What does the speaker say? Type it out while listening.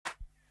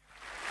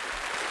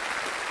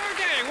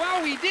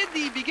Well, we did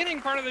the beginning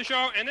part of the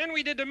show, and then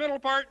we did the middle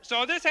part,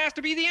 so this has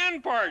to be the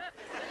end part.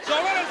 So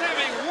let us have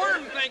a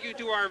warm thank you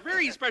to our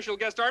very special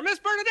guest star, Miss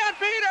Bernadette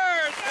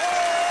Peters!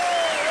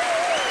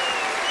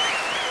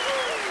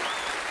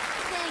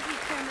 Thank you,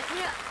 Kermit. You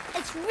know,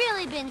 it's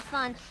really been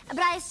fun, but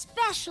I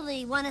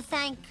especially want to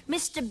thank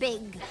Mr.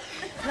 Big,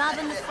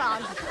 Robin the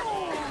Frog.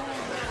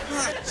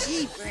 Oh,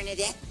 gee,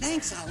 Bernadette,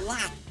 thanks a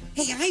lot.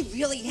 Hey, I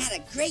really had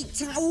a great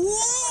time.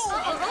 Whoa!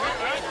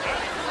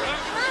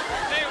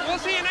 Hey, we'll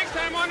see you next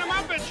time on the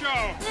Muppet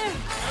Show.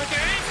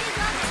 Okay?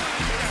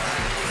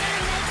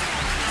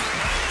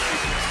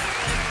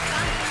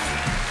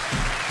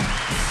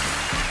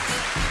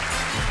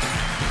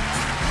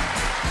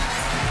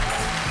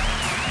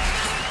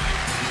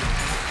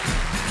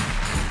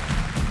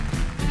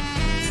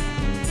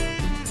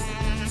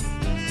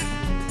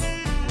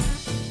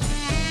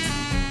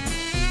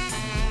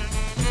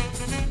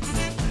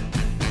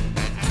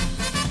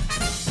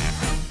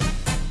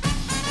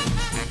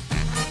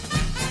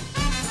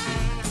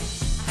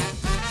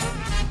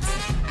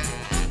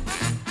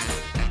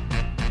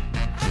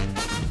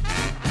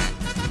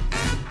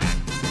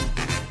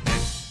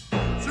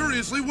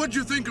 Seriously, what'd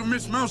you think of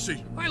Miss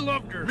Mousie? I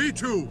loved her. Me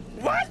too.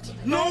 What?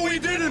 No, we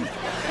didn't.